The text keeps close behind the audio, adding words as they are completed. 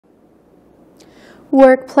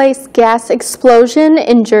Workplace gas explosion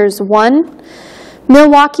injures 1.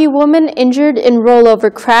 Milwaukee woman injured in rollover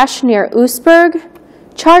crash near Oostburg.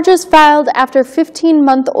 Charges filed after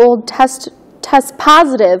 15-month-old test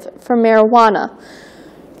positive for marijuana.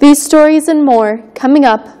 These stories and more coming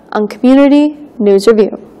up on Community News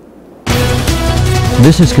Review.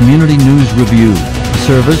 This is Community News Review, a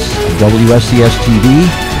service of WSCS TV,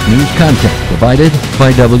 news content provided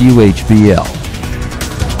by WHBL.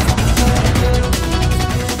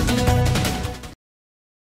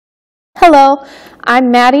 Hello, I'm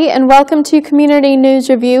Maddie and welcome to Community News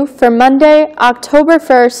Review for Monday, October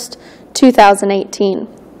 1st, 2018.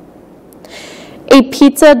 A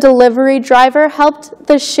pizza delivery driver helped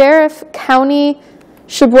the Sheriff County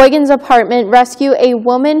Sheboygan's apartment rescue a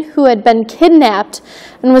woman who had been kidnapped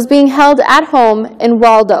and was being held at home in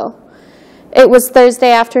Waldo. It was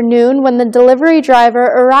Thursday afternoon when the delivery driver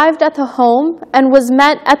arrived at the home and was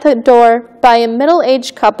met at the door by a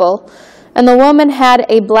middle-aged couple, and the woman had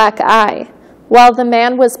a black eye. While the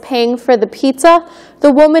man was paying for the pizza,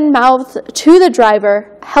 the woman mouthed to the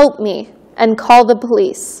driver, "Help me," and called the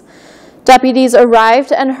police. Deputies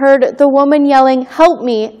arrived and heard the woman yelling, "Help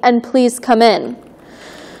me," and "Please come in."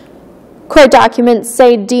 Court documents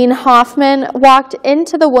say Dean Hoffman walked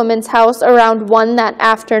into the woman's house around 1 that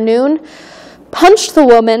afternoon, punched the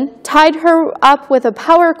woman, tied her up with a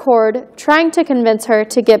power cord, trying to convince her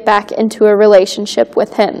to get back into a relationship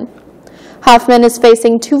with him. Hoffman is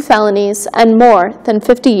facing 2 felonies and more than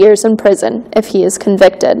 50 years in prison if he is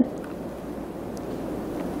convicted.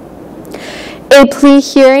 A plea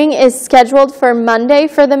hearing is scheduled for Monday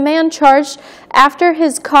for the man charged after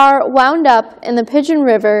his car wound up in the Pigeon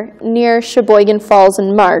River near Sheboygan Falls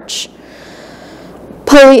in March.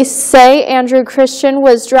 Police say Andrew Christian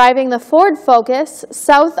was driving the Ford Focus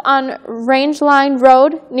south on Rangeline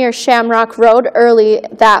Road near Shamrock Road early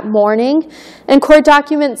that morning, and court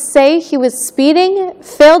documents say he was speeding,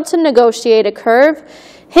 failed to negotiate a curve,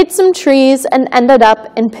 hit some trees, and ended up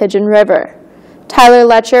in Pigeon River. Tyler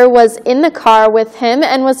Letcher was in the car with him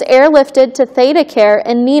and was airlifted to Theta Care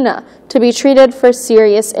in Neenah to be treated for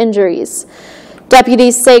serious injuries.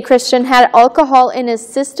 Deputies say Christian had alcohol in his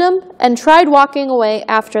system and tried walking away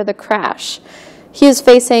after the crash. He is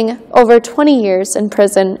facing over 20 years in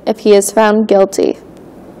prison if he is found guilty.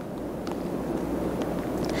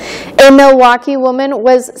 A Milwaukee woman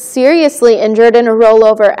was seriously injured in a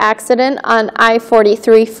rollover accident on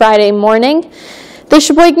I-43 Friday morning. The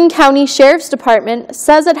Sheboygan County Sheriff's Department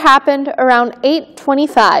says it happened around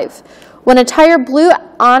 8:25 when a tire blew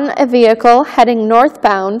on a vehicle heading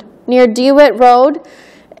northbound near DeWitt Road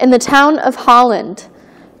in the town of Holland.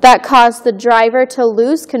 That caused the driver to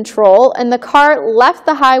lose control, and the car left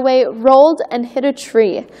the highway, rolled, and hit a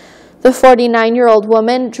tree. The 49-year-old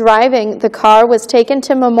woman driving the car was taken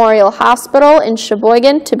to Memorial Hospital in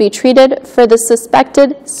Sheboygan to be treated for the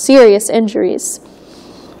suspected serious injuries.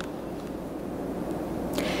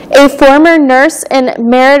 A former nurse in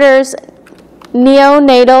Meritor's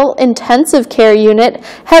neonatal intensive care unit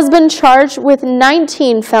has been charged with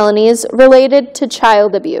 19 felonies related to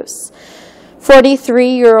child abuse.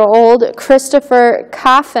 43-year-old Christopher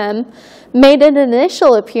Coffem made an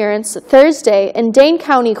initial appearance Thursday in Dane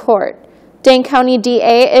County Court. Dane County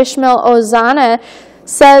DA Ishmael Ozana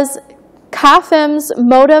says Coffem's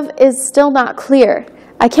motive is still not clear.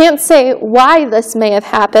 "I can't say why this may have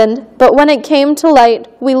happened, but when it came to light,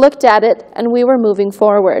 we looked at it and we were moving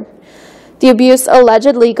forward." The abuse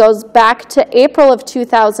allegedly goes back to April of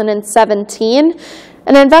 2017.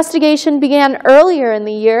 An investigation began earlier in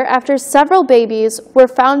the year after several babies were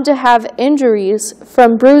found to have injuries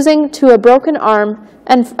from bruising to a broken arm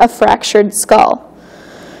and a fractured skull.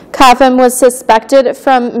 Coffin was suspected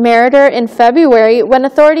from Meritor in February when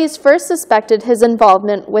authorities first suspected his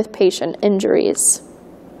involvement with patient injuries.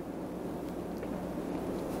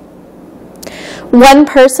 One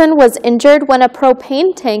person was injured when a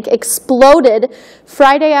propane tank exploded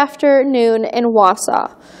Friday afternoon in Wausau.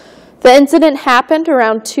 The incident happened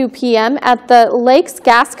around 2 p.m. at the Lakes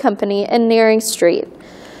Gas Company in Nearing Street.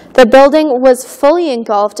 The building was fully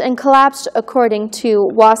engulfed and collapsed, according to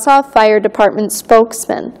Wausau Fire Department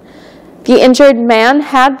spokesman. The injured man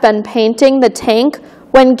had been painting the tank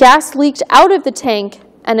when gas leaked out of the tank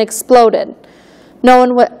and exploded. No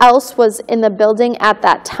one else was in the building at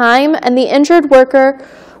that time, and the injured worker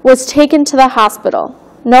was taken to the hospital.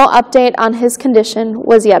 No update on his condition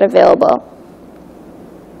was yet available.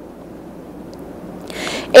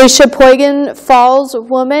 A Sheboygan Falls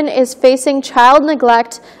woman is facing child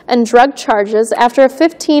neglect and drug charges after a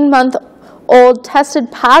 15-month-old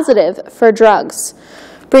tested positive for drugs.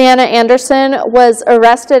 Brianna Anderson was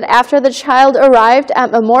arrested after the child arrived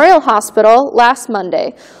at Memorial Hospital last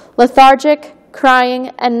Monday, lethargic,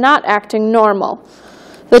 crying, and not acting normal.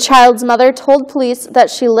 The child's mother told police that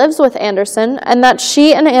she lives with Anderson and that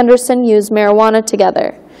she and Anderson use marijuana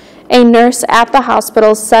together. A nurse at the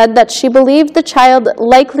hospital said that she believed the child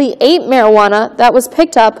likely ate marijuana that was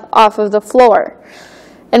picked up off of the floor.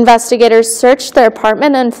 Investigators searched their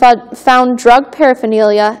apartment and found drug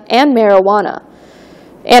paraphernalia and marijuana.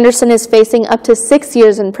 Anderson is facing up to 6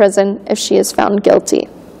 years in prison if she is found guilty.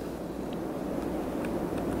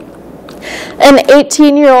 An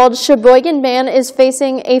 18-year-old Sheboygan man is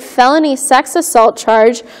facing a felony sex assault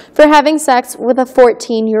charge for having sex with a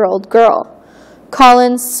 14-year-old girl.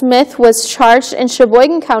 Colin Smith was charged in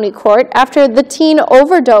Sheboygan County Court after the teen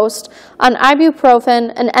overdosed on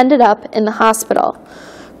ibuprofen and ended up in the hospital.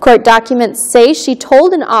 Court documents say she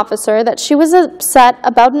told an officer that she was upset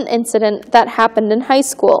about an incident that happened in high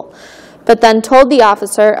school, but then told the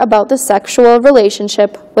officer about the sexual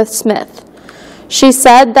relationship with Smith. She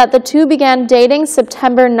said that the two began dating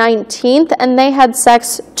September 19th and they had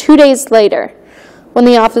sex 2 days later. When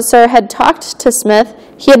the officer had talked to Smith,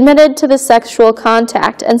 he admitted to the sexual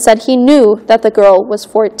contact and said he knew that the girl was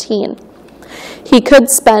 14. He could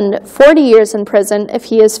spend 40 years in prison if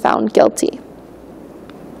he is found guilty.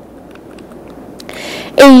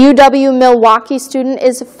 A UW-Milwaukee student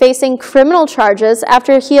is facing criminal charges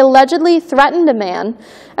after he allegedly threatened a man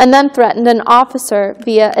and then threatened an officer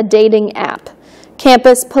via a dating app.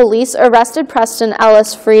 Campus police arrested Preston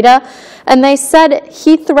Ellis Frieda, and they said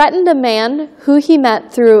he threatened a man who he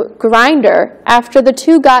met through Grindr after the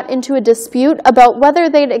two got into a dispute about whether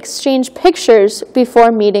they'd exchange pictures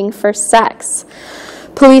before meeting for sex.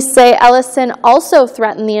 Police say Ellison also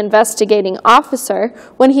threatened the investigating officer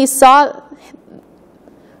when he saw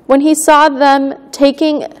them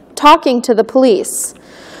talking to the police.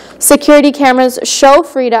 Security cameras show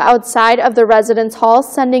Frieda outside of the residence hall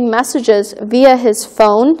sending messages via his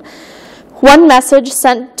phone. One message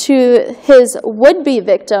sent to his would-be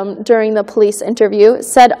victim during the police interview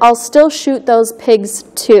said, "I'll still shoot those pigs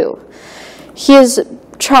too." He is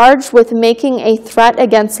charged with making a threat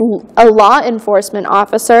against a law enforcement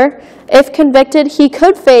officer. If convicted, he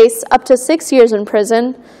could face up to 6 years in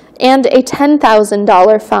prison and a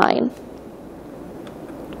 $10,000 fine.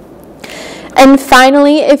 And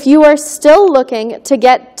finally, if you are still looking to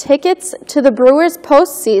get tickets to the Brewers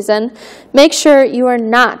postseason, make sure you are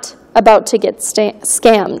not about to get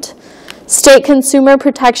scammed. State Consumer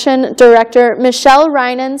Protection Director Michelle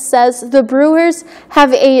Reinen says the Brewers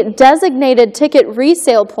have a designated ticket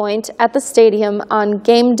resale point at the stadium on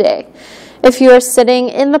game day. If you are sitting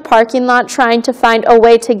in the parking lot trying to find a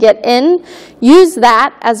way to get in, use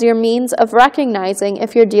that as your means of recognizing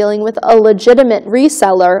if you're dealing with a legitimate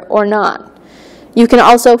reseller or not. You can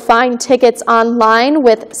also find tickets online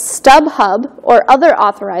with StubHub or other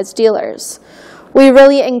authorized dealers. We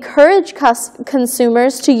really encourage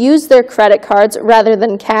consumers to use their credit cards rather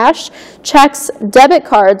than cash, checks, debit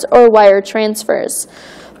cards, or wire transfers.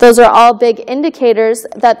 Those are all big indicators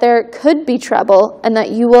that there could be trouble and that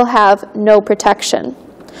you will have no protection.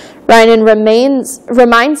 Reinen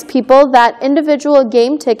reminds people that individual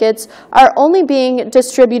game tickets are only being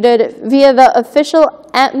distributed via the official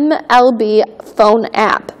MLB phone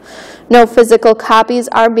app. No physical copies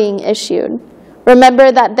are being issued.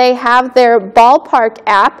 Remember that they have their ballpark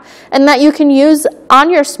app and that you can use on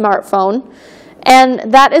your smartphone, and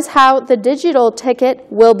that is how the digital ticket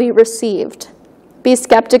will be received. Be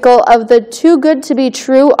skeptical of the too good to be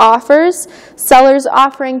true offers, sellers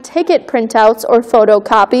offering ticket printouts or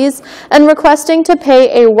photocopies, and requesting to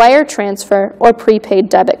pay a wire transfer or prepaid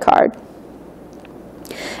debit card.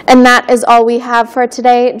 And that is all we have for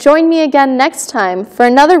today. Join me again next time for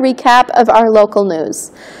another recap of our local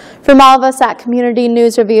news. From all of us at Community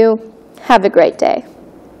News Review, have a great day.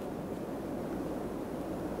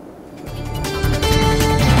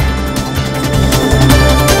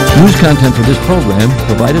 News content for this program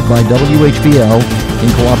provided by WHBL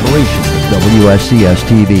in cooperation with WSCS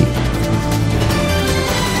TV.